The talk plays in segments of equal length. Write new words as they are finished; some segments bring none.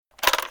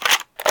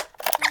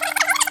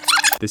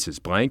This is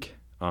Blank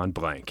on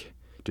Blank,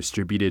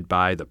 distributed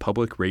by the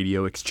Public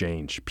Radio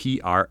Exchange,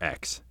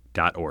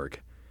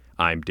 prx.org.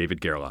 I'm David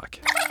Gerlach.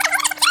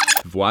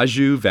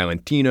 Voyageur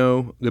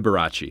Valentino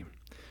Liberace.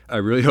 I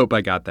really hope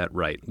I got that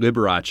right.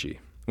 Liberace.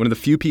 One of the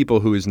few people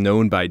who is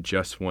known by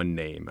just one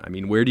name. I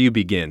mean, where do you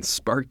begin?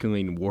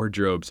 Sparkling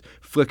wardrobes,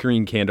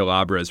 flickering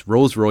candelabras,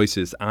 Rolls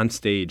Royces on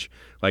stage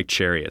like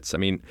chariots. I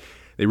mean,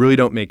 they really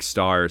don't make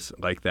stars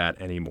like that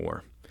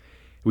anymore.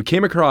 We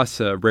came across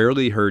a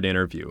rarely heard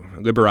interview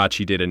Liberace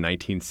did in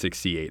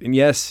 1968. And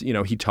yes,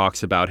 he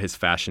talks about his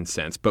fashion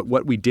sense. But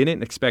what we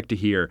didn't expect to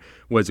hear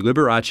was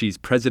Liberace's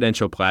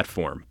presidential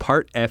platform,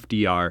 part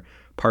FDR,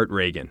 part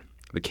Reagan.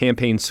 The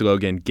campaign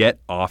slogan,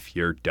 "Get off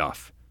your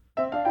duff."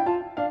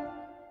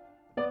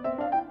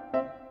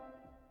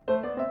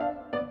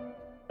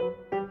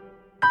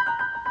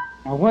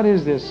 Now, what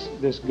is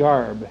this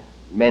garb?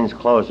 Men's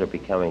clothes are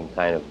becoming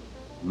kind of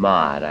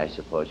mod, I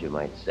suppose you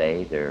might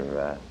say.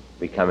 They're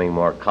becoming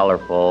more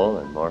colorful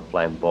and more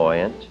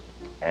flamboyant,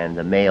 and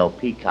the male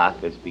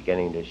peacock is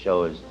beginning to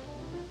show his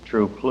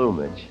true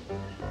plumage.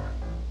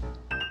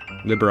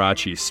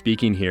 Liberace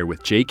speaking here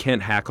with J.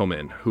 Kent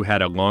Hackelman, who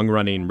had a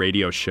long-running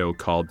radio show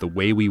called The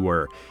Way We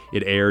Were.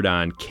 It aired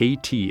on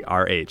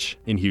KTRH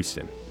in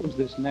Houston. What's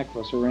this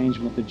necklace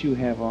arrangement that you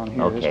have on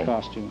here, Okay. this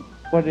costume?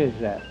 What is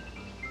that?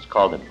 It's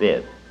called a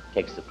bib.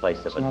 Takes the place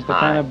of It's a not tie. the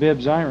kind of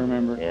bibs I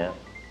remember. Yeah.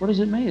 What is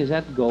it made? Is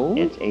that gold?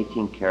 It's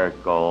 18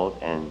 karat gold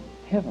and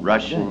Heaven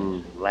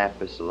Russian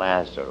lapis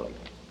lazuli.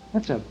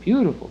 That's a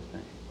beautiful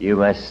thing. You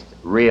must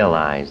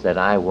realize that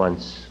I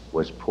once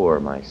was poor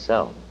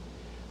myself.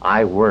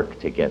 I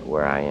worked to get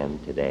where I am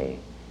today,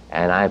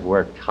 and I've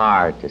worked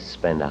hard to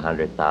spend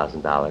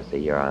 $100,000 a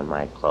year on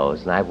my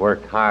clothes, and I've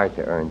worked hard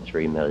to earn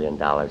 $3 million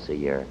a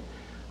year.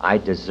 I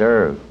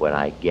deserve what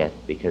I get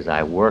because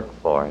I work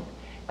for it.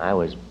 I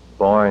was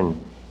born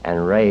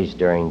and raised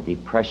during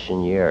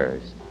Depression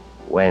years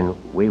when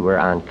we were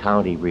on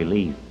county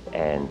relief,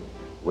 and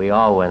we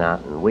all went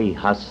out and we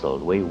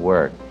hustled, we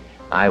worked.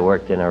 I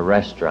worked in a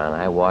restaurant,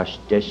 I washed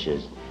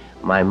dishes.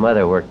 My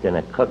mother worked in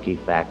a cookie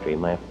factory,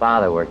 my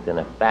father worked in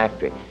a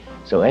factory.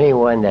 So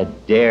anyone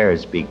that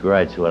dares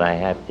begrudge what I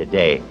have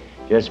today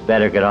just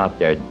better get off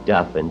their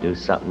duff and do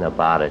something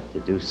about it, to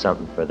do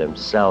something for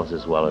themselves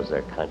as well as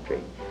their country.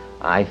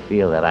 I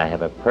feel that I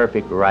have a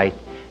perfect right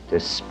to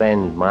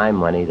spend my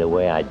money the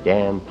way I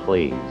damn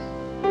please.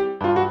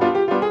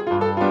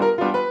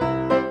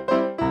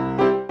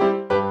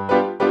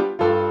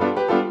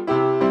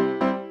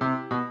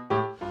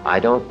 I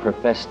don't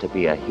profess to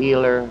be a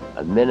healer,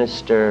 a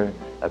minister,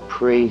 a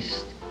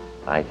priest.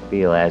 I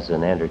feel as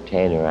an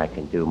entertainer I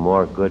can do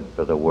more good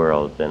for the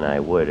world than I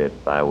would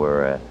if I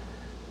were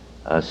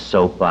a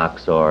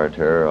soapbox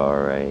orator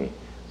or a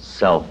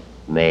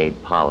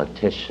self-made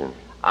politician.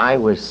 I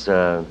was,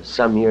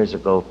 some years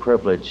ago,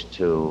 privileged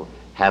to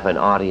have an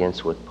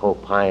audience with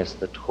Pope Pius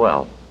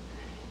XII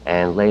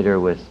and later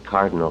with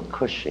Cardinal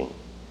Cushing.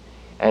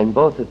 And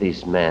both of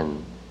these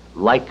men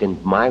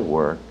likened my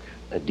work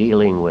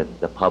dealing with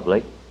the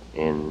public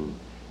in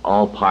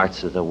all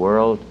parts of the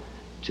world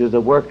to the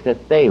work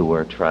that they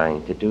were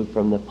trying to do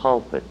from the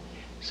pulpit.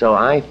 So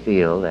I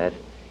feel that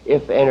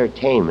if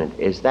entertainment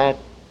is that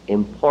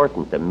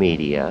important to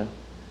media,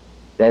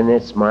 then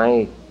it's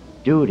my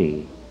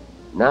duty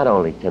not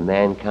only to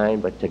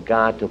mankind but to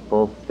God to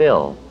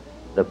fulfill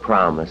the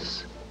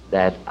promise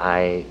that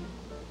I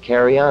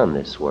carry on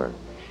this work.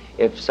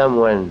 If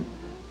someone,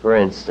 for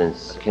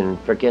instance, can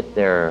forget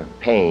their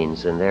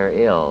pains and their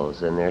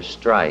ills and their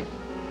strife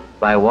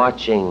by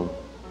watching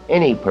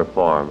any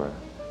performer,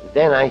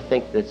 then I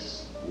think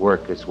this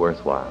work is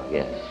worthwhile,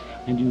 yes.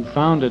 And you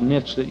found a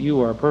niche that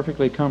you are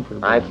perfectly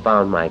comfortable I've in.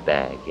 found my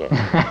bag, yes.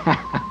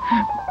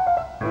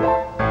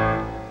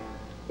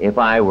 If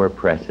I were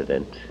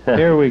president.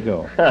 Here we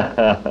go.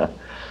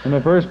 In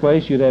the first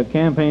place, you'd have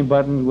campaign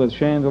buttons with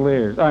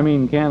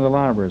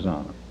candelabras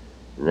on them.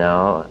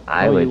 No,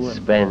 I Oh, you would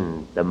wouldn't.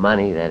 spend the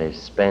money that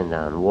is spent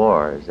on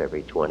wars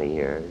every 20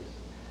 years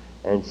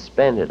and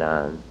spend it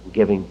on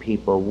giving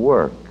people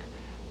work.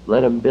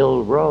 Let them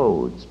build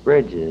roads,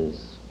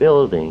 bridges,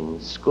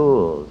 buildings,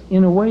 schools.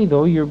 In a way,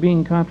 though, you're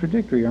being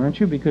contradictory, aren't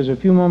you? Because a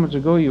few moments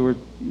ago you were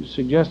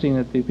suggesting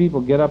that the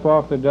people get up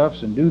off their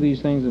duffs and do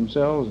these things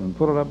themselves and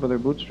put it up with their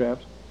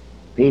bootstraps.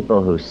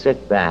 People who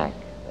sit back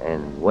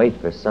and wait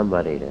for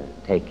somebody to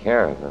take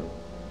care of them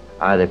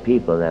are the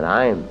people that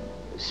I'm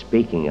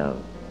speaking of.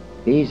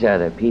 These are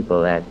the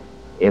people that,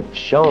 if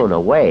shown a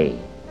way,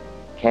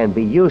 can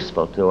be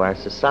useful to our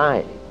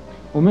society.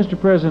 Well, Mr.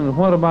 President,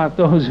 what about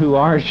those who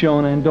are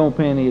shown and don't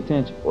pay any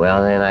attention?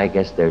 Well, then I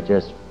guess they're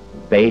just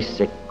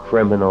basic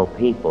criminal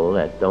people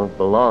that don't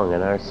belong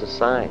in our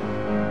society.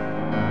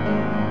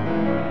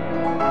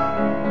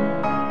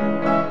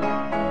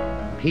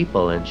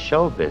 People in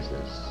show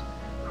business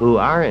who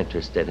are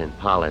interested in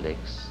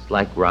politics,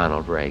 like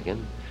Ronald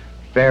Reagan,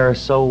 fare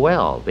so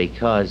well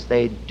because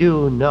they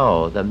do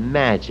know the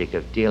magic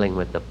of dealing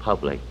with the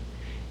public.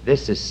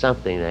 This is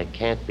something that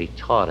can't be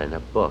taught in a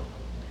book.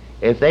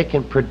 If they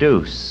can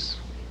produce,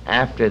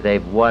 after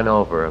they've won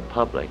over a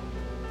public,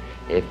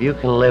 If you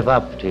can live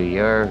up to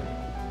your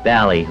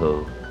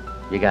ballyhoo,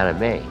 you got it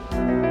made.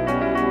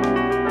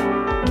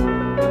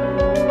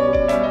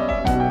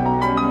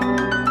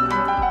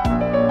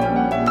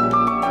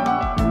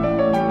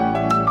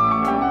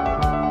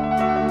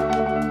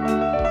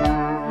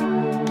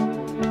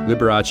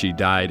 Liberace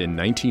died in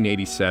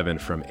 1987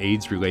 from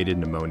AIDS-related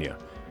pneumonia.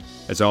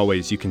 As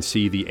always, you can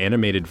see the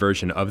animated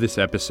version of this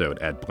episode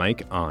at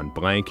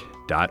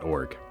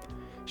blankonblank.org.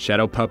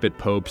 Shadow Puppet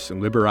Pope's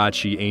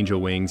Liberace Angel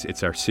Wings,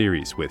 it's our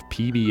series with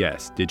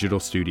PBS Digital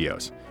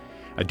Studios.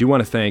 I do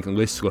want to thank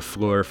Liz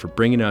LaFleur for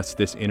bringing us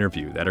this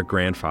interview that her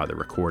grandfather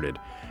recorded.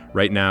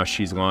 Right now,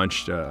 she's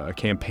launched a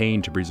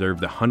campaign to preserve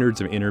the hundreds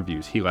of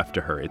interviews he left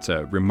to her. It's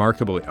a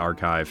remarkable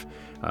archive.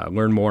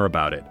 Learn more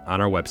about it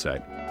on our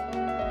website.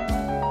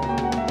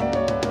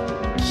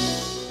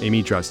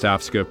 Amy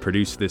Drozdowska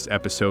produced this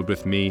episode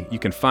with me. You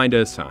can find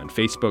us on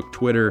Facebook,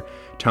 Twitter,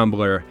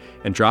 Tumblr,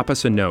 and drop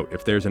us a note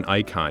if there's an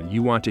icon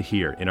you want to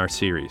hear in our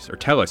series, or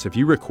tell us if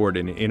you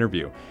recorded an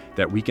interview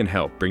that we can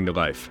help bring to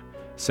life.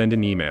 Send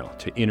an email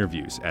to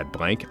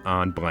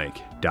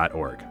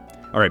interviews@blankonblank.org.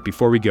 All right,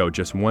 before we go,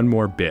 just one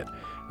more bit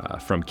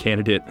from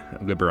candidate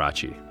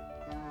Liberace.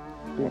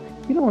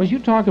 You know, as you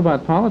talk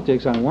about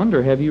politics, I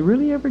wonder, have you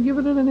really ever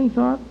given it any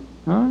thought?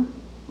 Huh?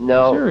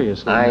 No,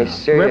 Seriously. I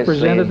seriously...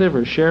 Representative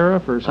or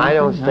sheriff or something? I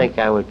don't think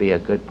I would be a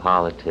good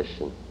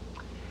politician.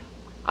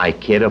 I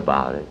kid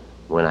about it.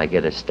 When I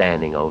get a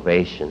standing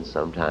ovation,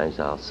 sometimes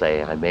I'll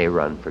say I may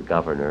run for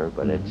governor,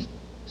 but it's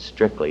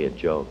strictly a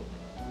joke.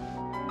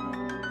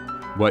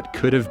 What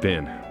could have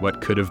been,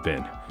 what could have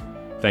been.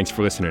 Thanks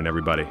for listening,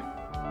 everybody.